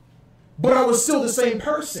 but I was still the same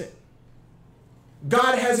person.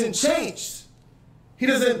 God hasn't changed. He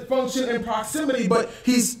doesn't function in proximity, but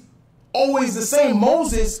he's always the same.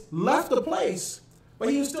 Moses left the place,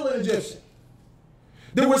 but he was still an Egyptian.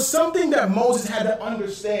 There was something that Moses had to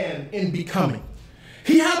understand in becoming.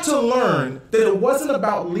 He had to learn that it wasn't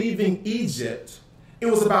about leaving Egypt. It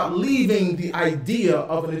was about leaving the idea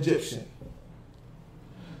of an Egyptian.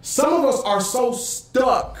 Some of us are so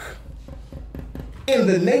stuck in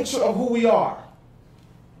the nature of who we are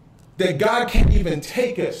that God can't even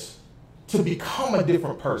take us to become a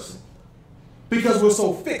different person because we're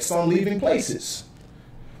so fixed on leaving places.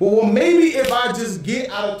 Well, maybe if I just get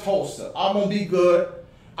out of Tulsa, I'm going to be good.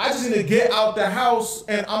 I just need to get out the house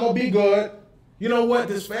and I'm going to be good. You know what?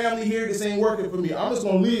 This family here, this ain't working for me. I'm just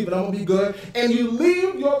going to leave and I'm going to be good. And you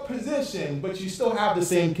leave your position, but you still have the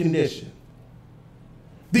same condition.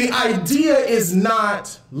 The idea is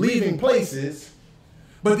not leaving places,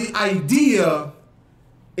 but the idea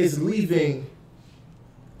is leaving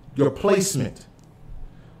your placement.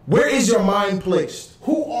 Where is your mind placed?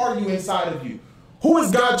 Who are you inside of you? Who is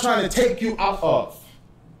God trying to take you out of?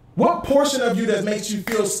 What portion of you that makes you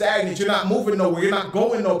feel stagnant? You're not moving nowhere. You're not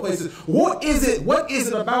going no places. What is it? What is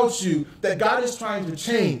it about you that God is trying to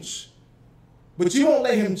change? But you won't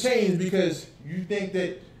let him change because you think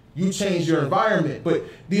that you change your environment. But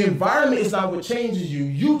the environment is not what changes you.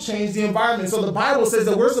 You change the environment. So the Bible says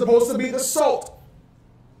that we're supposed to be the salt.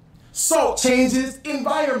 Salt changes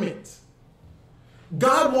environment.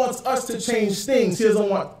 God wants us to change things. He doesn't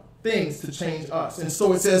want things to change us. And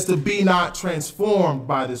so it says to be not transformed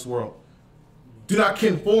by this world. Do not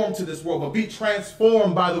conform to this world, but be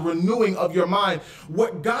transformed by the renewing of your mind.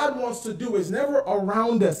 What God wants to do is never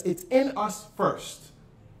around us. It's in us first.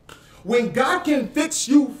 When God can fix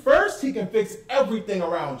you first, he can fix everything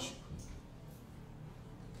around you.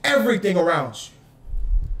 Everything around you.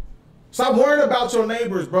 Stop worrying about your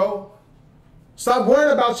neighbors, bro. Stop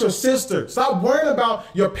worrying about your sister. Stop worrying about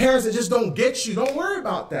your parents that just don't get you. Don't worry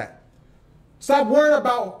about that. Stop worrying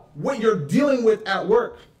about what you're dealing with at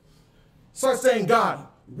work. Start saying, God,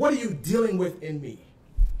 what are you dealing with in me?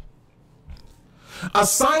 A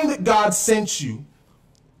sign that God sent you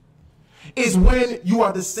is when you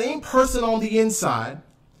are the same person on the inside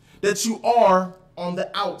that you are on the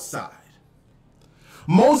outside.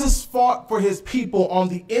 Moses fought for his people on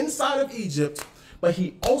the inside of Egypt, but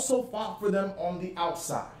he also fought for them on the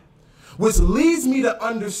outside, which leads me to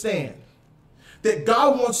understand that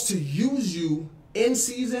God wants to use you in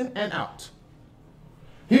season and out.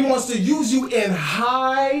 He wants to use you in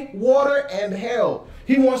high water and hell.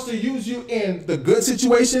 He wants to use you in the good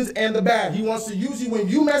situations and the bad. He wants to use you when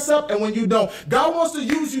you mess up and when you don't. God wants to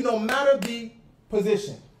use you no matter the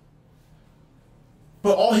position.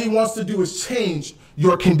 But all he wants to do is change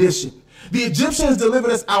your condition. The Egyptians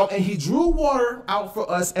delivered us out, and he drew water out for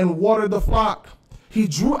us and watered the flock. He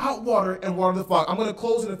drew out water and watered the flock. I'm going to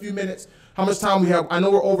close in a few minutes. How much time we have? I know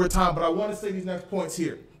we're over time, but I want to say these next points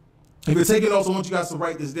here. If you're taking notes, I want you guys to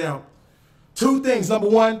write this down. Two things. Number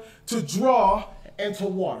one, to draw and to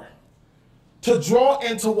water. To draw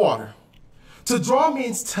and to water. To draw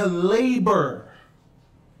means to labor.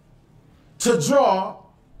 To draw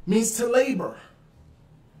means to labor.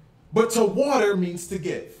 But to water means to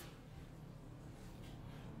give.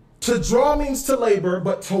 To draw means to labor,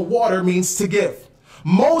 but to water means to give.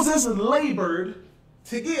 Moses labored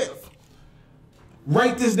to give.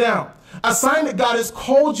 Write this down. A sign that God has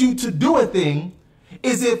called you to do a thing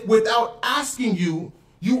is if without asking you,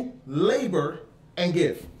 you labor and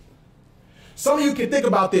give. Some of you can think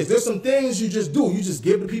about this. There's some things you just do. You just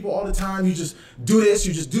give to people all the time. You just do this.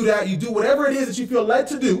 You just do that. You do whatever it is that you feel led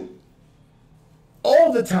to do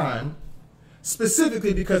all the time,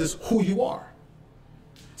 specifically because it's who you are.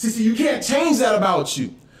 See, you can't change that about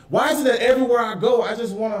you. Why is it that everywhere I go, I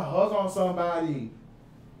just want to hug on somebody?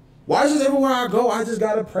 Why is it everywhere I go, I just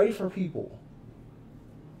got to pray for people?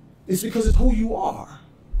 It's because it's who you are.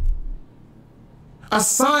 A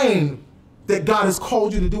sign that God has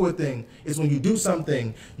called you to do a thing is when you do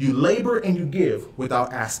something, you labor and you give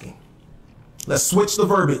without asking. Let's switch the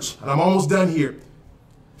verbiage, and I'm almost done here.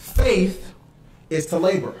 Faith is to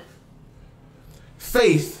labor.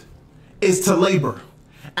 Faith is to labor,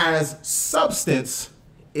 as substance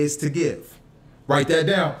is to give. Write that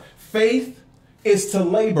down. Faith is to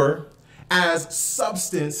labor, as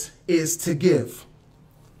substance is to give.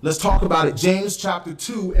 Let's talk about it. James chapter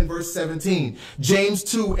 2 and verse 17. James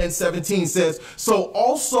 2 and 17 says, so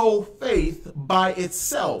also faith by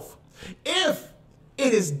itself, if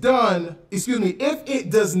it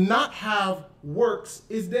does not have works,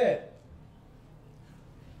 is dead.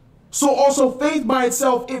 So also faith by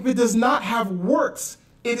itself, if it does not have works,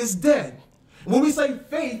 it is dead. When we say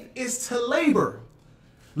faith is to labor,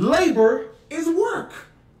 labor is work.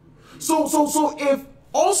 So if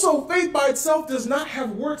also faith by itself does not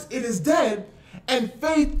have works, it is dead, and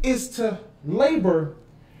faith is to labor,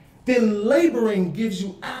 then laboring gives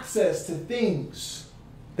you access to things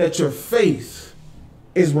that your faith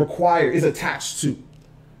is attached to.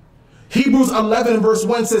 Hebrews 11 verse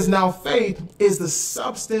 1 says, now faith is the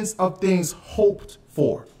substance of things hoped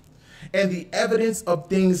for and the evidence of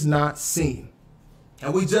things not seen.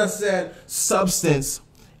 And we just said substance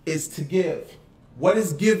is to give. What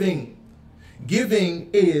is giving? Giving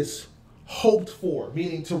is hoped for,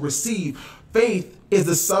 meaning to receive. Faith is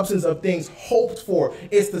the substance of things hoped for.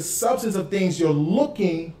 It's the substance of things you're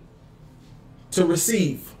looking to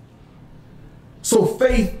receive. So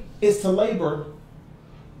faith is to labor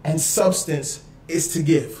and substance is to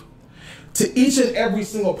give. To each and every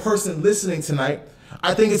single person listening tonight,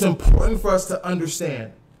 I think it's important for us to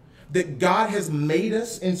understand that God has made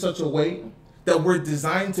us in such a way that we're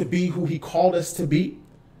designed to be who he called us to be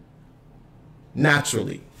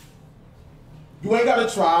naturally. You ain't got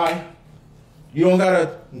to try. You don't got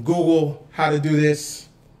to Google how to do this,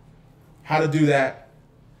 how to do that.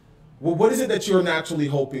 Well, what is it that you're naturally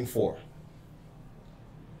hoping for?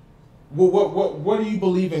 What do you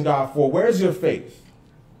believe in God for? Where's your faith?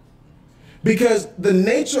 Because the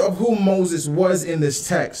nature of who Moses was in this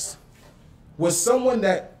text was someone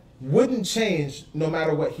that wouldn't change no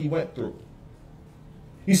matter what he went through.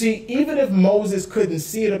 You see, even if Moses couldn't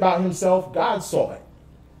see it about himself, God saw it.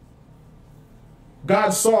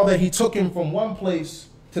 God saw that he took him from one place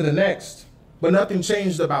to the next, but nothing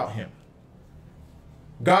changed about him.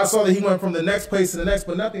 God saw that he went from the next place to the next,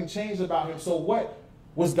 but nothing changed about him. So what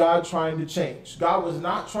was God trying to change? God was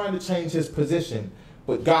not trying to change his position,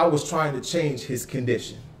 but God was trying to change his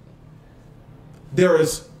condition. There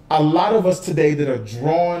is a lot of us today that are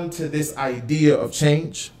drawn to this idea of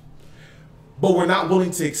change, but we're not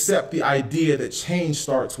willing to accept the idea that change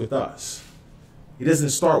starts with us. It doesn't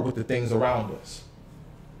start with the things around us.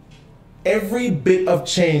 Every bit of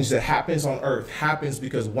change that happens on earth happens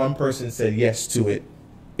because one person said yes to it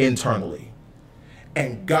internally.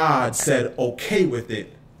 And God said okay with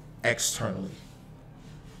it externally.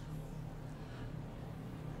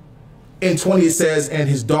 In 20 it says, and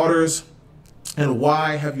his daughters, and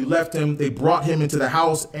why have you left him? They brought him into the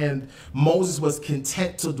house, and Moses was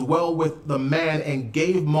content to dwell with the man and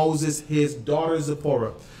gave Moses his daughter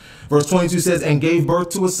Zipporah. Verse 22 says, and gave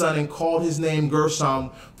birth to a son and called his name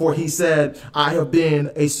Gershom, for he said, I have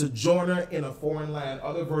been a sojourner in a foreign land.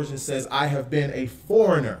 Other version says, I have been a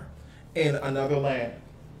foreigner in another land.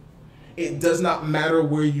 It does not matter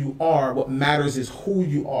where you are. What matters is who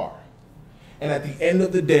you are. And at the end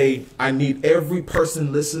of the day, I need every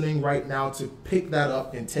person listening right now to pick that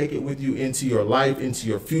up and take it with you into your life, into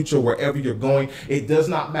your future, wherever you're going. It does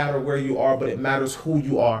not matter where you are, but it matters who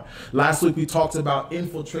you are. Last week, we talked about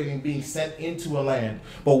infiltrating, being sent into a land.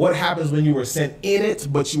 But what happens when you were sent in it,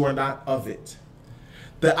 but you are not of it?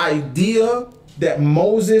 The idea that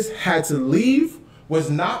Moses had to leave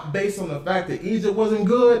was not based on the fact that Egypt wasn't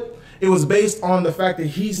good. It was based on the fact that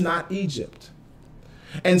he's not Egypt.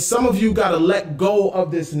 And some of you got to let go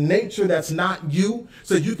of this nature that's not you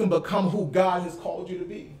so you can become who God has called you to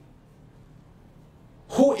be.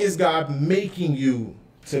 Who is God making you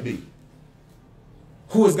to be?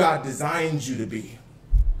 Who has God designed you to be?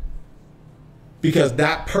 Because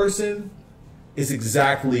that person is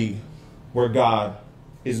exactly where God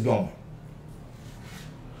is going.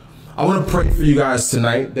 I want to pray for you guys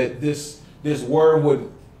tonight that this this word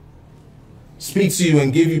would speak to you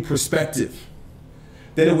and give you perspective.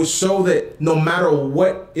 That it would show that no matter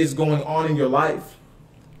what is going on in your life,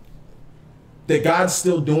 that God's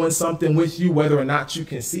still doing something with you, whether or not you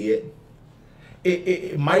can see it.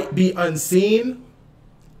 It might be unseen,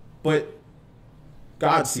 but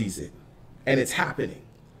God sees it, and it's happening.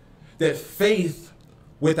 That faith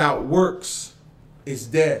without works is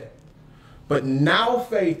dead. But now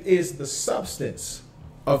faith is the substance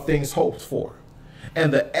of things hoped for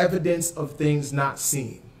and the evidence of things not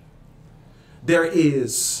seen. There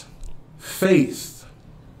is faith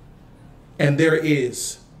and there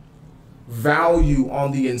is value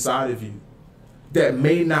on the inside of you that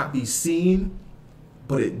may not be seen,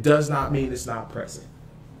 but it does not mean it's not present.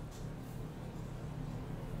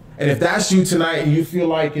 And if that's you tonight and you feel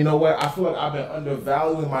like, you know what, I feel like I've been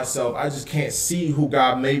undervaluing myself. I just can't see who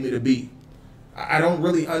God made me to be. I don't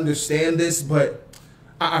really understand this, but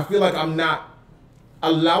I feel like I'm not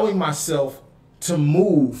allowing myself to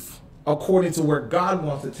move according to where God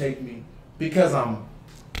wants to take me because I'm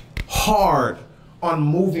hard on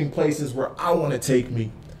moving places where I want to take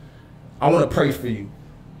me. I want to pray for you.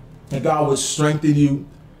 That God would strengthen you,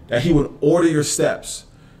 that he would order your steps,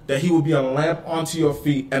 that he would be a lamp unto your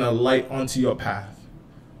feet and a light unto your path.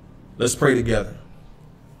 Let's pray together.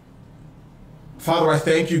 Father, I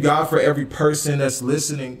thank you, God, for every person that's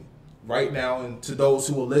listening right now and to those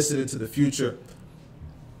who will listen into the future.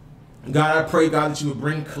 God, I pray, God, that you would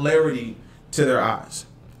bring clarity to their eyes.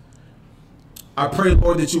 I pray,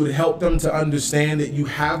 Lord, that you would help them to understand that you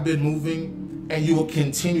have been moving and you will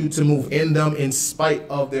continue to move in them in spite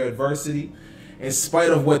of their adversity, in spite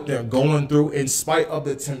of what they're going through, in spite of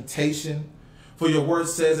the temptation. For your word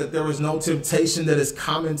says that there is no temptation that is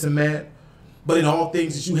common to man, but in all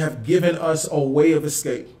things that you have given us a way of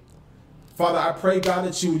escape. Father, I pray, God,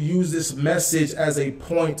 that you would use this message as a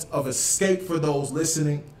point of escape for those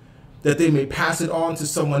listening, that they may pass it on to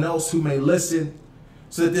someone else who may listen,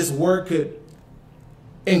 so that this word could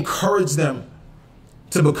encourage them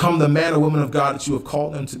to become the man or woman of God that you have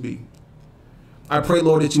called them to be. I pray,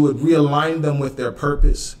 Lord, that you would realign them with their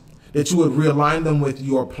purpose, that you would realign them with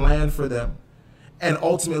your plan for them, and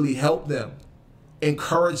ultimately help them,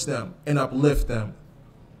 encourage them, and uplift them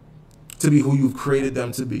to be who you've created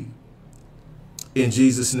them to be. In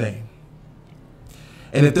Jesus' name.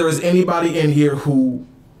 And if there is anybody in here who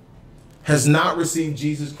has not received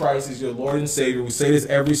Jesus Christ as your Lord and Savior, we say this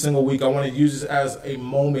every single week, I want to use this as a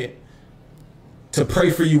moment to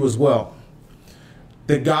pray for you as well.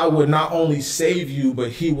 That God would not only save you,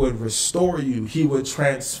 but he would restore you. He would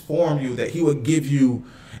transform you, that he would give you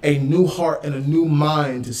a new heart and a new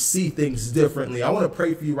mind to see things differently. I want to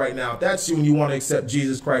pray for you right now. If that's you and you want to accept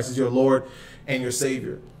Jesus Christ as your Lord and your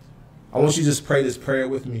Savior, I want you to just pray this prayer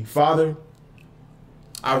with me. Father,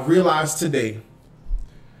 I realize today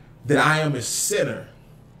that I am a sinner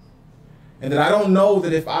and that I don't know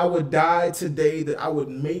that if I would die today that I would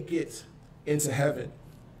make it into heaven.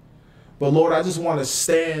 But Lord, I just want to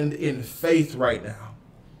stand in faith right now,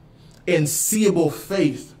 in seeable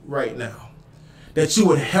faith right now, that you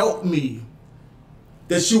would help me,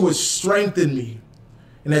 that you would strengthen me,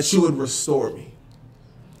 and that you would restore me.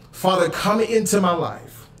 Father, come into my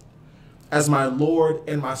life as my Lord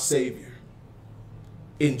and my Savior.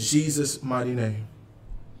 In Jesus' mighty name,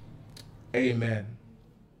 amen.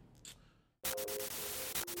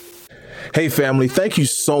 Hey family, thank you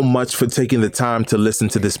so much for taking the time to listen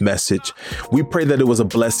to this message. We pray that it was a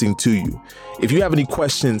blessing to you. If you have any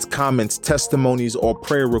questions, comments, testimonies, or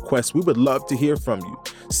prayer requests, we would love to hear from you.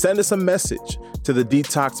 Send us a message to the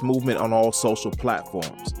Detox Movement on all social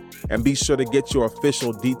platforms. And be sure to get your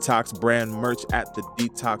official Detox brand merch at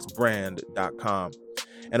thedetoxbrand.com.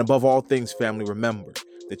 And above all things, family, remember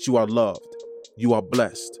that you are loved, you are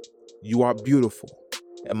blessed, you are beautiful,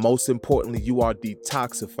 and most importantly, you are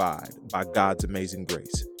detoxified by God's amazing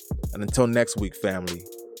grace. And until next week, family,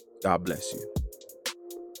 God bless you.